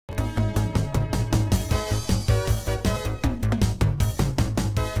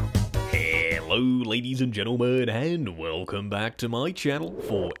Hello ladies and gentlemen, and welcome back to my channel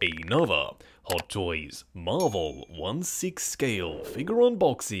for another Hot Toys Marvel 1/6 scale figure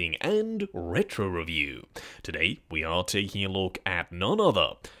unboxing and retro review. Today we are taking a look at none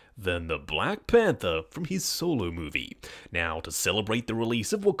other than the Black Panther from his solo movie. Now, to celebrate the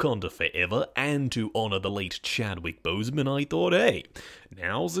release of Wakanda Forever and to honor the late Chadwick Boseman, I thought, hey,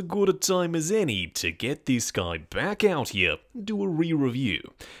 now's as good a time as any to get this guy back out here and do a re-review.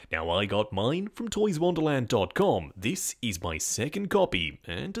 Now, I got mine from toyswonderland.com. This is my second copy,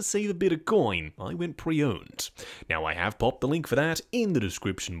 and to save a bit of coin, I went pre-owned. Now, I have popped the link for that in the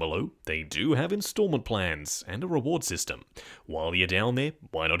description below. They do have installment plans and a reward system. While you're down there,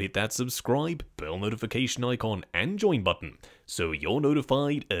 why not hit that subscribe, bell notification icon, and join button so you're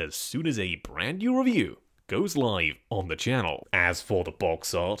notified as soon as a brand new review goes live on the channel. As for the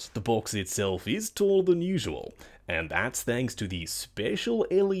box art, the box itself is taller than usual, and that's thanks to the special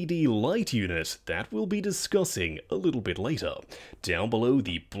LED light unit that we'll be discussing a little bit later. Down below,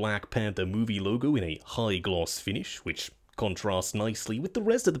 the Black Panther movie logo in a high gloss finish, which contrasts nicely with the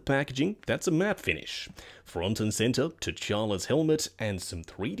rest of the packaging. That's a matte finish. Front and center, T'Challa's helmet and some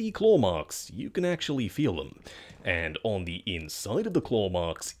 3D claw marks. You can actually feel them. And on the inside of the claw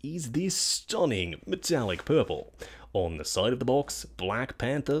marks is this stunning metallic purple. On the side of the box, Black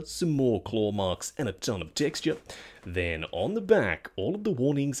Panther, some more claw marks and a ton of texture. Then on the back, all of the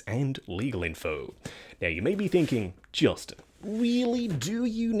warnings and legal info. Now you may be thinking, Justin, really, do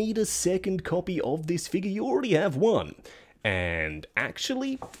you need a second copy of this figure? You already have one. And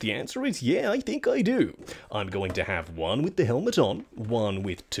actually, the answer is yeah, I think I do. I'm going to have one with the helmet on, one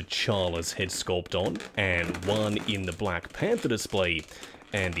with T'Challa's head sculpt on, and one in the Black Panther display,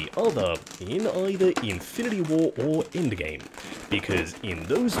 and the other in either Infinity War or Endgame. Because in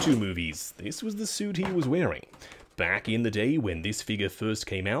those two movies, this was the suit he was wearing. Back in the day when this figure first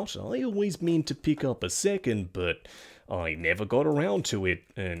came out, I always meant to pick up a second, but I never got around to it,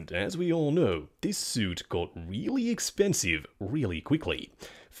 and as we all know, this suit got really expensive really quickly.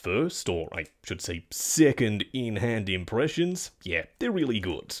 First, or I should say second in-hand impressions, yeah, they're really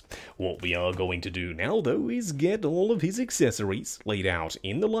good. What we are going to do now, though, is get all of his accessories laid out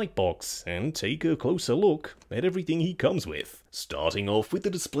in the light box and take a closer look at everything he comes with. Starting off with the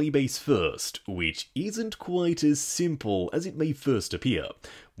display base first, which isn't quite as simple as it may first appear.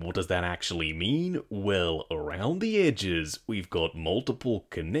 What does that actually mean? Well, around the edges, we've got multiple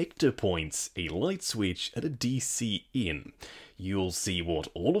connector points, a light switch, and a DC in. You'll see what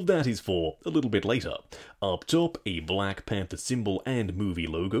all of that is for a little bit later. Up top, a Black Panther symbol and movie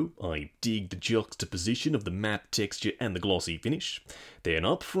logo. I dig the juxtaposition of the matte texture and the glossy finish. Then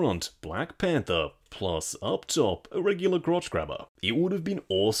up front, Black Panther, plus up top, a regular crotch grabber. It would have been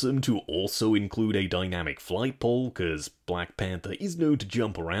awesome to also include a dynamic flight pole, cause Black Panther is known to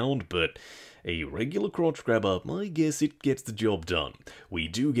jump around, but a regular crotch grabber, I guess it gets the job done. We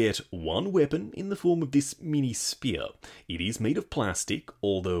do get one weapon in the form of this mini spear. It is made of plastic,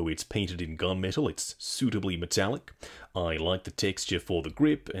 although it's painted in gunmetal, it's suitably metallic. I like the texture for the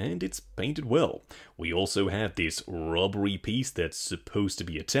grip, and it's painted well. We also have this rubbery piece that's supposed to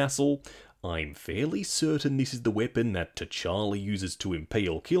be a tassel. I'm fairly certain this is the weapon that T'Challa uses to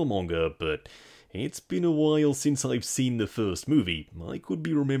impale Killmonger, but it's been a while since I've seen the first movie. I could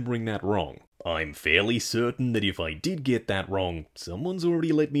be remembering that wrong. I'm fairly certain that if I did get that wrong, someone's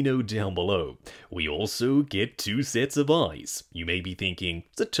already let me know down below. We also get two sets of eyes. You may be thinking,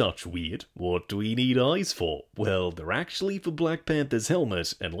 it's a touch weird. What do we need eyes for? Well, they're actually for Black Panther's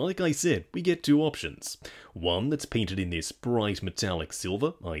helmet, and like I said, we get two options. One that's painted in this bright metallic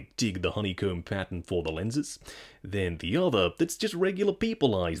silver. I dig the honeycomb pattern for the lenses. Then the other that's just regular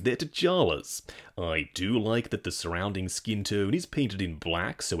people eyes, they're T'Challa's. I do like that the surrounding skin tone is painted in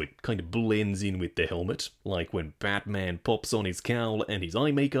black, so it kind of blends in with the helmet. Like when Batman pops on his cowl and his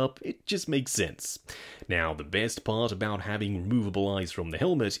eye makeup, it just makes sense. Now, the best part about having removable eyes from the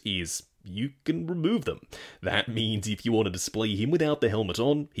helmet is you can remove them. That means if you want to display him without the helmet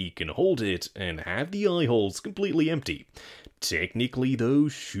on, he can hold it and have the eye holes completely empty. Technically though,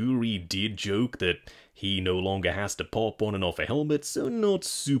 Shuri did joke that he no longer has to pop on and off a helmet, so not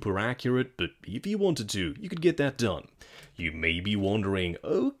super accurate, but if you wanted to, you could get that done. You may be wondering,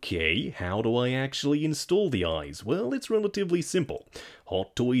 okay, how do I actually install the eyes? Well, it's relatively simple.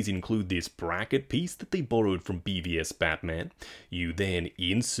 Hot Toys include this bracket piece that they borrowed from BVS Batman. You then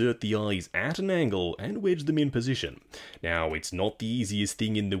insert the eyes at an angle and wedge them in position. Now, it's not the easiest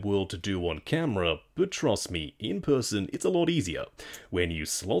thing in the world to do on camera, but trust me, in person it's a lot easier. When you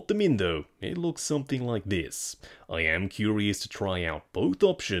slot them in though, it looks something like this. I am curious to try out both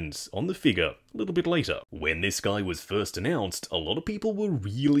options on the figure a little bit later. When this guy was first announced, a lot of people were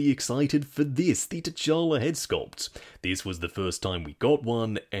really excited for this, the T'Challa head sculpt. This was the first time we got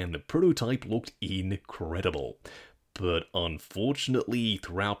one, and the prototype looked incredible. But unfortunately,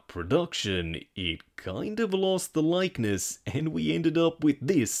 throughout production, it kind of lost the likeness, and we ended up with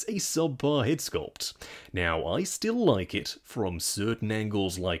this, a subpar head sculpt. Now, I still like it. From certain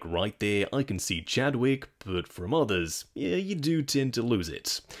angles, like right there, I can see Chadwick, but from others, yeah, you do tend to lose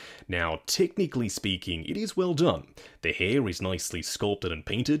it. Now, technically speaking, it is well done. The hair is nicely sculpted and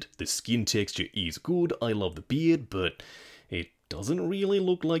painted, the skin texture is good, I love the beard, but it doesn't really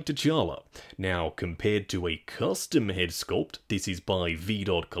look like T'Challa. Now, compared to a custom head sculpt, this is by V.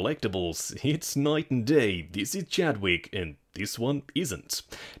 Collectibles, it's night and day. This is Chadwick, and this one isn't.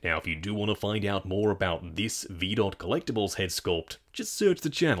 Now, if you do want to find out more about this V. Collectibles head sculpt, just search the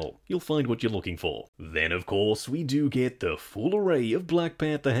channel, you'll find what you're looking for. Then, of course, we do get the full array of Black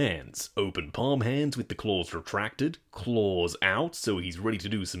Panther hands. Open palm hands with the claws retracted, claws out, so he's ready to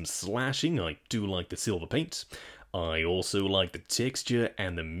do some slashing. I do like the silver paint. I also like the texture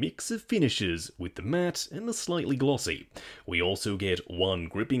and the mix of finishes with the matte and the slightly glossy. We also get one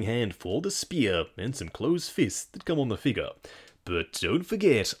gripping hand for the spear and some closed fists that come on the figure. But don't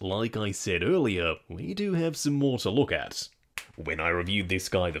forget, like I said earlier, we do have some more to look at. When I reviewed this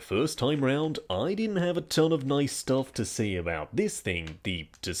guy the first time round, I didn't have a ton of nice stuff to say about this thing, the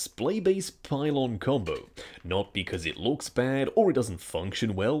display-based pylon combo. Not because it looks bad or it doesn't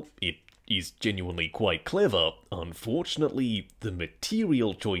function well, it is genuinely quite clever. Unfortunately, the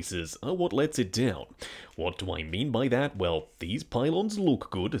material choices are what lets it down. What do I mean by that? Well, these pylons look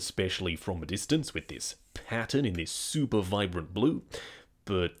good, especially from a distance with this pattern in this super vibrant blue,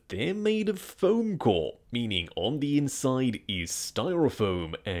 but they're made of foam core, meaning on the inside is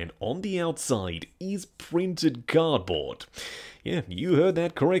styrofoam and on the outside is printed cardboard. Yeah, you heard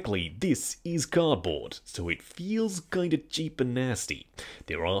that correctly, this is cardboard, so it feels kinda cheap and nasty.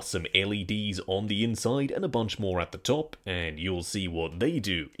 There are some LEDs on the inside and a bunch more at the top, and you'll see what they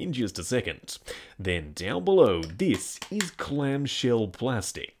do in just a second. Then down below, this is clamshell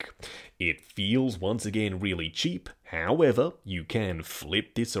plastic. It feels once again really cheap, however, you can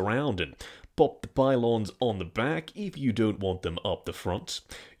flip this around and pop the pylons on the back if you don't want them up the front.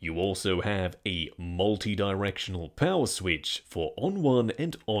 You also have a multi-directional power switch for on 1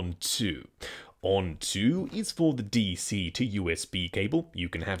 and on 2. On 2 is for the DC to USB cable, you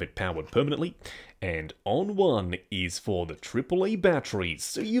can have it powered permanently, and on 1 is for the AAA batteries,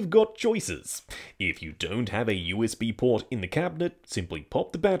 so you've got choices. If you don't have a USB port in the cabinet, simply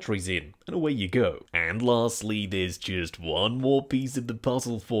pop the batteries in, and away you go. And lastly, there's just one more piece of the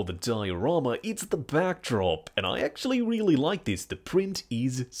puzzle for the diorama, it's the backdrop, and I actually really like this, the print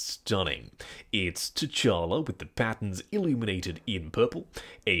is stunning. It's T'Challa with the patterns illuminated in purple,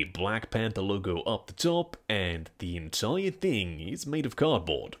 a Black Panther logo up the top, and the entire thing is made of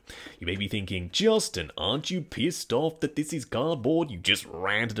cardboard. You may be thinking, Justin, aren't you pissed off that this is cardboard? You just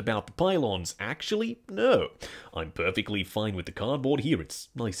ranted about the pylons. Actually, no. I'm perfectly fine with the cardboard here. It's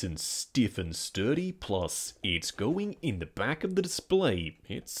nice and stiff and sturdy, plus it's going in the back of the display.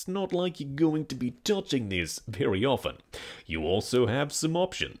 It's not like you're going to be touching this very often. You also have some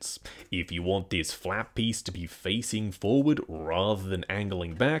options. If you want this flap piece to be facing forward rather than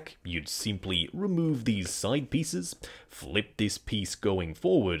angling back, you'd simply remove these side pieces, flip this piece going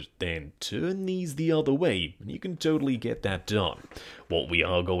forward, then turn these the other way, and you can totally get that done. What we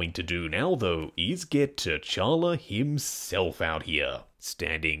are going to do now, though, is get T'Challa himself out here.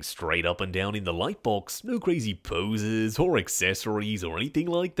 Standing straight up and down in the light box, no crazy poses or accessories or anything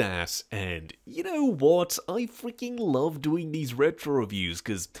like that. And you know what? I freaking love doing these retro reviews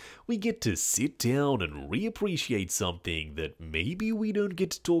because we get to sit down and reappreciate something that maybe we don't get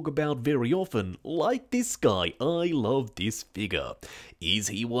to talk about very often, like this guy. I love this figure. Is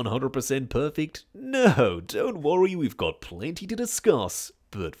he 100% perfect? No, don't worry, we've got plenty to discuss.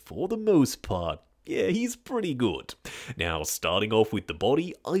 But for the most part, yeah, he's pretty good. Now, starting off with the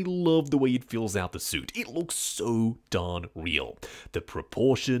body, I love the way it fills out the suit. It looks so darn real. The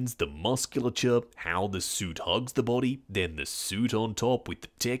proportions, the musculature, how the suit hugs the body, then the suit on top with the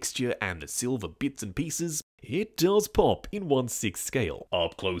texture and the silver bits and pieces. It does pop in 1/6 scale.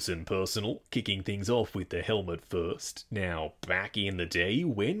 Up close and personal, kicking things off with the helmet first. Now, back in the day,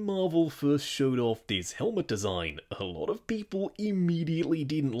 when Marvel first showed off this helmet design, a lot of people immediately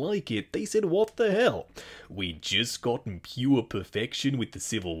didn't like it. They said, what the hell? We'd just gotten pure perfection with the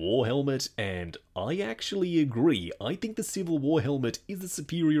Civil War helmet, and I actually agree. I think the Civil War helmet is the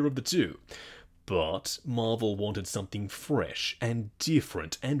superior of the two. But Marvel wanted something fresh and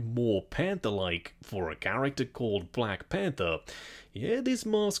different and more Panther-like for a character called Black Panther. Yeah, this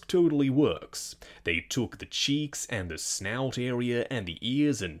mask totally works. They took the cheeks and the snout area and the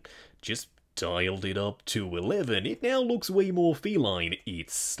ears and just dialed it up to 11. It now looks way more feline.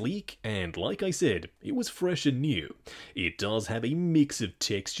 It's sleek and, like I said, it was fresh and new. It does have a mix of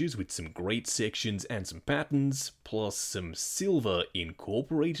textures with some great sections and some patterns, plus some silver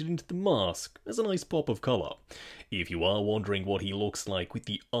incorporated into the mask as a nice pop of colour. If you are wondering what he looks like with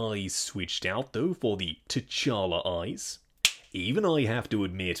the eyes switched out though for the T'Challa eyes, even I have to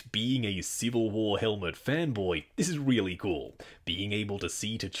admit, being a Civil War helmet fanboy, this is really cool. Being able to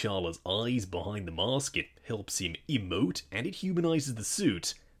see T'Challa's eyes behind the mask, it helps him emote and it humanizes the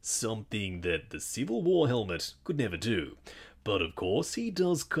suit, something that the Civil War helmet could never do. But of course, he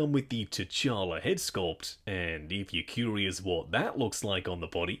does come with the T'Challa head sculpt, and if you're curious what that looks like on the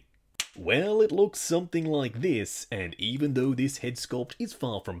body, well, it looks something like this, and even though this head sculpt is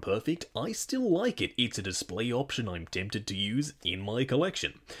far from perfect, I still like it. It's a display option I'm tempted to use in my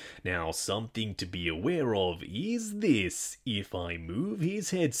collection. Now, something to be aware of is this. If I move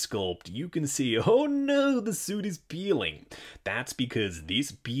his head sculpt, you can see, oh no, the suit is peeling. That's because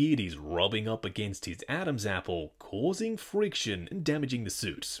this beard is rubbing up against his Adam's apple, causing friction and damaging the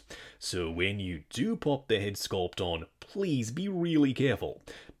suit. So when you do pop the head sculpt on, please be really careful.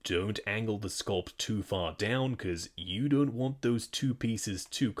 Don't angle the sculpt too far down because you don't want those two pieces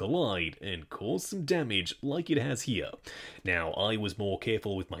to collide and cause some damage like it has here. Now, I was more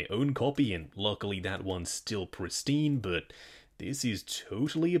careful with my own copy and luckily that one's still pristine, but this is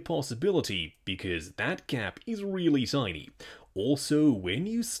totally a possibility because that gap is really tiny. Also, when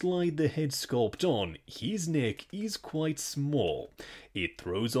you slide the head sculpt on, his neck is quite small. It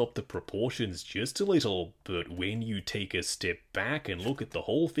throws off the proportions just a little, but when you take a step back and look at the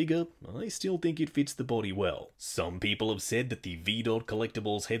whole figure, I still think it fits the body well. Some people have said that the V-Dot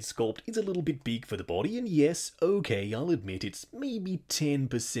Collectibles head sculpt is a little bit big for the body, and yes, okay, I'll admit it's maybe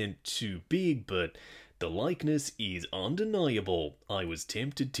 10% too big, but the likeness is undeniable. I was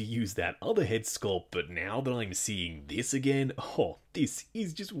tempted to use that other head sculpt, but now that I'm seeing this again, oh, this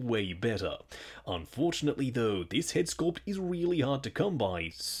is just way better. Unfortunately though, this head sculpt is really hard to come by,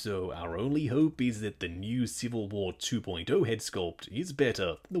 so our only hope is that the new Civil War 2.0 head sculpt is better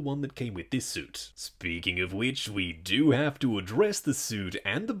than the one that came with this suit. Speaking of which, we do have to address the suit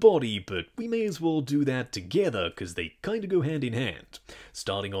and the body, but we may as well do that together because they kinda go hand in hand.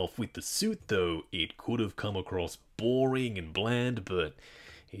 Starting off with the suit though, it could have come across boring and bland, but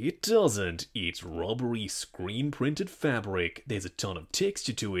it doesn't. It's rubbery screen-printed fabric, there's a ton of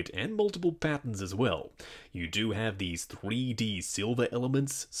texture to it, and multiple patterns as well. You do have these 3D silver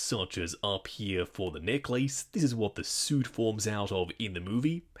elements, such as up here for the necklace. This is what the suit forms out of in the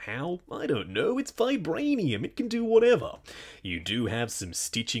movie. How? I don't know, it's vibranium, it can do whatever. You do have some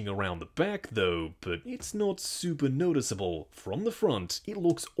stitching around the back though, but it's not super noticeable. From the front, it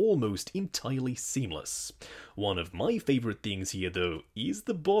looks almost entirely seamless. One of my favorite things here though is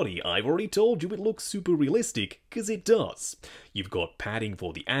the body. I've already told you it looks super realistic, because it does. You've got padding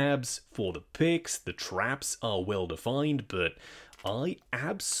for the abs, for the pecs, the traps are well defined, but I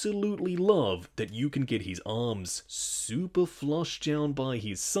absolutely love that you can get his arms super flush down by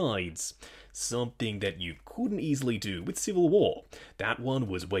his sides. Something that you couldn't easily do with Civil War. That one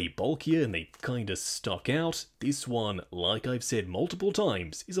was way bulkier and they kinda stuck out. This one, like I've said multiple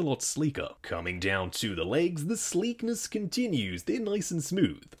times, is a lot sleeker. Coming down to the legs, the sleekness continues. They're nice and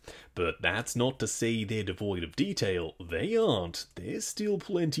smooth. But that's not to say they're devoid of detail. They aren't. There's still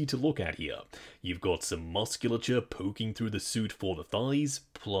plenty to look at here. You've got some musculature poking through the suit for the thighs,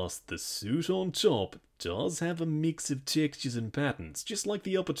 plus the suit on top does have a mix of textures and patterns, just like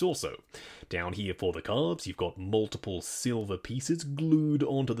the upper torso. Down here for the calves, you've got multiple silver pieces glued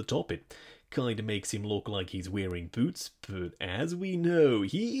onto the top. It kinda makes him look like he's wearing boots, but as we know,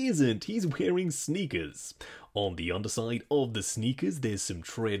 he isn't. He's wearing sneakers. On the underside of the sneakers, there's some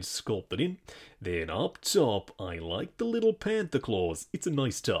tread sculpted in. Then up top, I like the little panther claws. It's a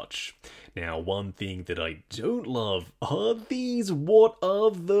nice touch. Now, one thing that I don't love are these. What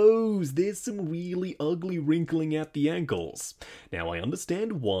are those? There's some really ugly wrinkling at the ankles. Now, I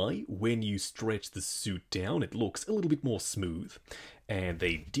understand why. When you stretch the suit down, it looks a little bit more smooth. And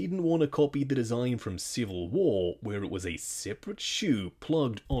they didn't want to copy the design from Civil War, where it was a separate shoe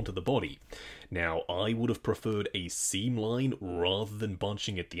plugged onto the body. Now, I would have preferred a seam line rather than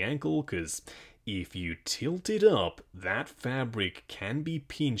bunching at the ankle, because If you tilt it up, that fabric can be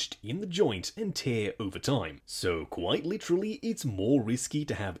pinched in the joint and tear over time. So quite literally, it's more risky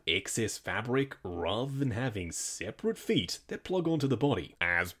to have excess fabric rather than having separate feet that plug onto the body.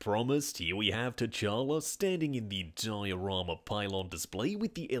 As promised, here we have T'Challa standing in the diorama pylon display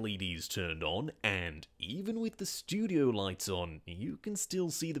with the LEDs turned on, and even with the studio lights on, you can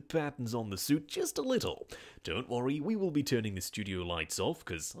still see the patterns on the suit just a little. Don't worry, we will be turning the studio lights off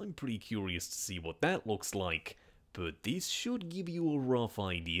because I'm pretty curious to see what that looks like. But this should give you a rough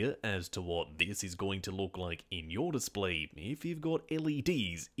idea as to what this is going to look like in your display if you've got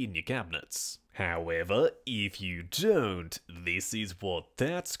LEDs in your cabinets. However, if you don't, this is what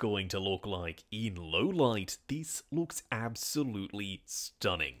that's going to look like in low light. This looks absolutely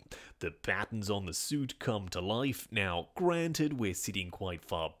stunning. The patterns on the suit come to life. Now, granted, we're sitting quite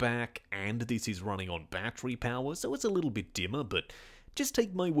far back, and this is running on battery power, so it's a little bit dimmer, but just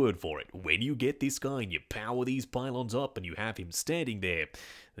take my word for it, when you get this guy and you power these pylons up and you have him standing there,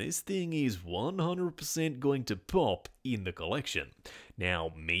 this thing is 100% going to pop in the collection.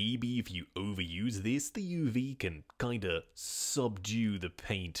 Now, maybe if you overuse this, the UV can kinda subdue the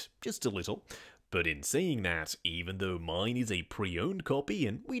paint just a little. But in saying that, even though mine is a pre-owned copy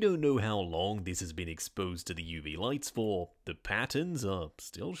and we don't know how long this has been exposed to the UV lights for, the patterns are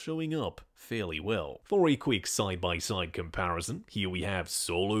still showing up fairly well. For a quick side-by-side comparison, here we have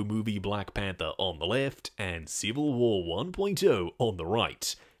solo movie Black Panther on the left and Civil War 1.0 on the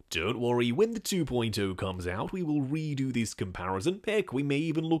right. Don't worry, when the 2.0 comes out, we will redo this comparison. Heck, we may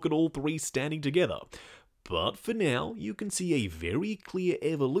even look at all three standing together. But for now, you can see a very clear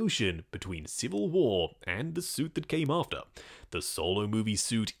evolution between Civil War and the suit that came after. The solo movie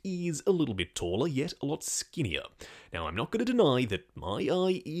suit is a little bit taller, yet a lot skinnier. Now, I'm not going to deny that my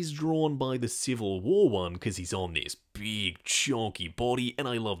eye is drawn by the Civil War one because he's on this big, chunky body, and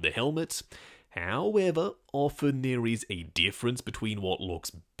I love the helmet. However, often there is a difference between what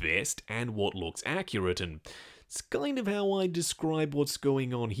looks best and what looks accurate, and it's kind of how I describe what's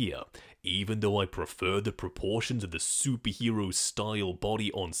going on here. Even though I prefer the proportions of the superhero style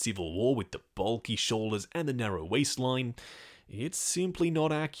body on Civil War with the bulky shoulders and the narrow waistline, it's simply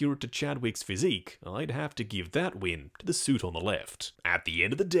not accurate to Chadwick's physique. I'd have to give that win to the suit on the left. At the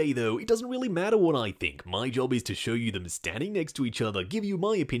end of the day though, it doesn't really matter what I think. My job is to show you them standing next to each other, give you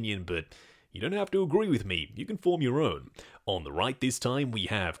my opinion, but you don't have to agree with me, you can form your own. On the right this time we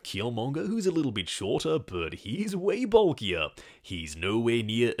have Killmonger, who's a little bit shorter, but he's way bulkier. He's nowhere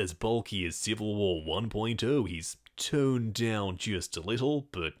near as bulky as Civil War 1.0, he's toned down just a little,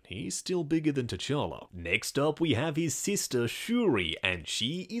 but he's still bigger than T'Challa. Next up we have his sister Shuri, and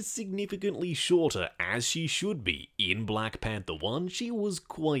she is significantly shorter, as she should be. In Black Panther 1 she was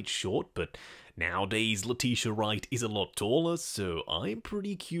quite short, but nowadays Letitia Wright is a lot taller, so I'm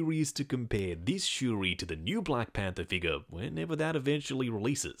pretty curious to compare this Shuri to the new Black Panther figure whenever that eventually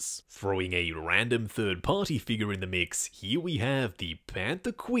releases. Throwing a random third-party figure in the mix, here we have the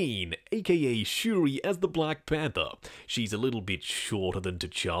Panther Queen, aka Shuri as the Black Panther. She's a little bit shorter than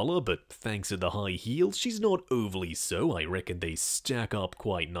T'Challa, but thanks to the high heels, she's not overly so. I reckon they stack up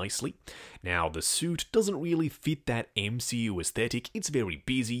quite nicely. Now, the suit doesn't really fit that MCU aesthetic. It's very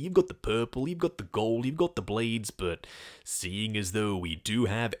busy. You've got the purple, you've got the gold, you've got the blades, but seeing as though we do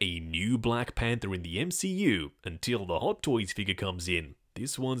have a new Black Panther in the MCU until the Hot Toys figure comes in,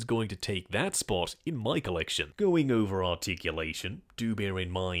 this one's going to take that spot in my collection. Going over articulation, do bear in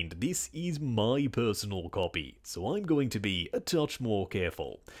mind this is my personal copy, so I'm going to be a touch more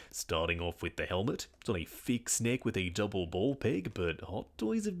careful. Starting off with the helmet, it's on a fixed neck with a double ball peg, but Hot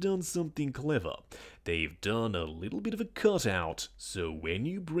Toys have done something clever. They've done a little bit of a cutout, so when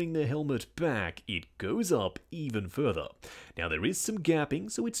you bring the helmet back, it goes up even further. Now there is some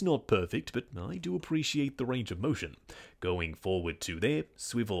gapping, so it's not perfect, but I do appreciate the range of motion. Going forward to there,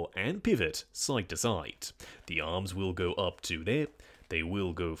 swivel and pivot side to side. The arms will go up to there, they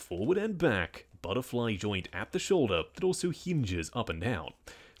will go forward and back, butterfly joint at the shoulder that also hinges up and down.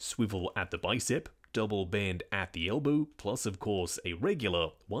 Swivel at the bicep, double bend at the elbow, plus of course a regular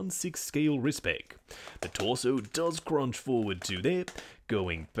 1/6 scale wrist peg. The torso does crunch forward to there,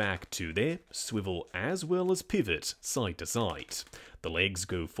 going back to there, swivel as well as pivot side to side. The legs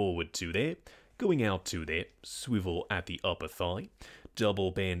go forward to there, going out to there, swivel at the upper thigh,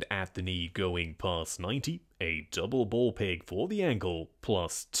 double bend at the knee going past 90, a double ball peg for the ankle,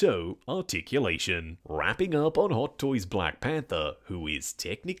 plus toe articulation. Wrapping up on Hot Toys Black Panther, who is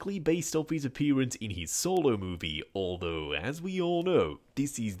technically based off his appearance in his solo movie, although as we all know,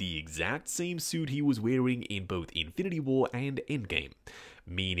 this is the exact same suit he was wearing in both Infinity War and Endgame.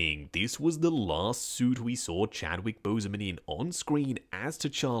 meaning this was the last suit we saw Chadwick Boseman in on screen as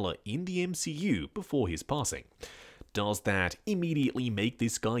T'Challa in the MCU before his passing. Does that immediately make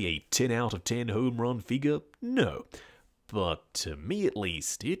this guy a 10 out of 10 home run figure? No. But to me at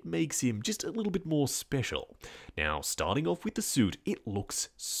least, it makes him just a little bit more special. Now, starting off with the suit, it looks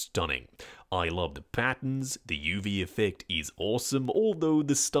stunning. I love the patterns, the UV effect is awesome, although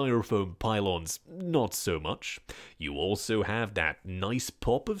the styrofoam pylons, not so much. You also have that nice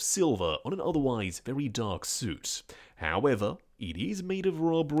pop of silver on an otherwise very dark suit. However, it is made of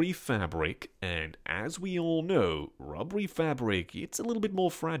rubbery fabric, and as we all know, rubbery fabric, it's a little bit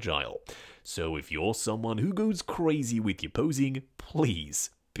more fragile. So if you're someone who goes crazy with your posing, please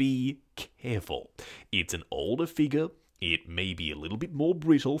be careful. It's an older figure, it may be a little bit more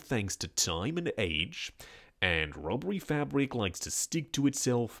brittle thanks to time and age, and rubbery fabric likes to stick to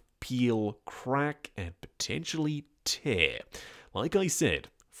itself, peel, crack, and potentially tear. Like I said,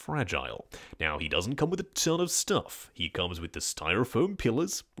 fragile. Now, he doesn't come with a ton of stuff. He comes with the styrofoam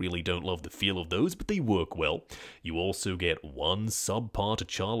pillars. Really don't love the feel of those, but they work well. You also get one subpar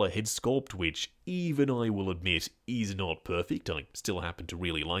T'Challa head sculpt, which even I will admit is not perfect. I still happen to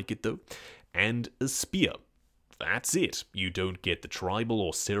really like it though. And a spear. That's it. You don't get the tribal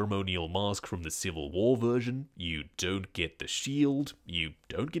or ceremonial mask from the Civil War version, you don't get the shield, you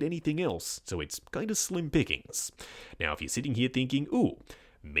don't get anything else, so it's kind of slim pickings. Now, if you're sitting here thinking, ooh,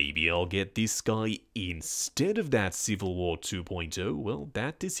 maybe I'll get this guy instead of that Civil War 2.0, well,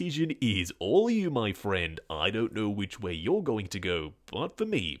 that decision is all you, my friend. I don't know which way you're going to go, but for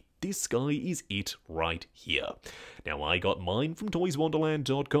me, this guy is it right here. Now, I got mine from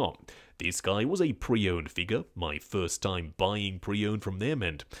toyswonderland.com. This guy was a pre-owned figure, my first time buying pre-owned from them,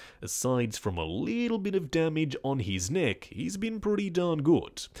 and aside from a little bit of damage on his neck, he's been pretty darn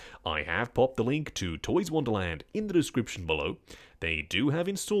good. I have popped the link to Toys Wonderland in the description below. They do have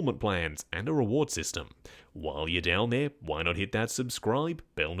installment plans and a reward system. While you're down there, why not hit that subscribe,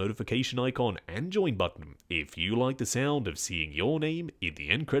 bell notification icon, and join button if you like the sound of seeing your name in the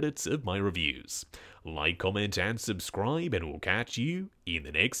end credits of my reviews. Like, comment, and subscribe, and we'll catch you in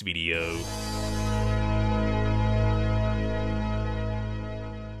the next video.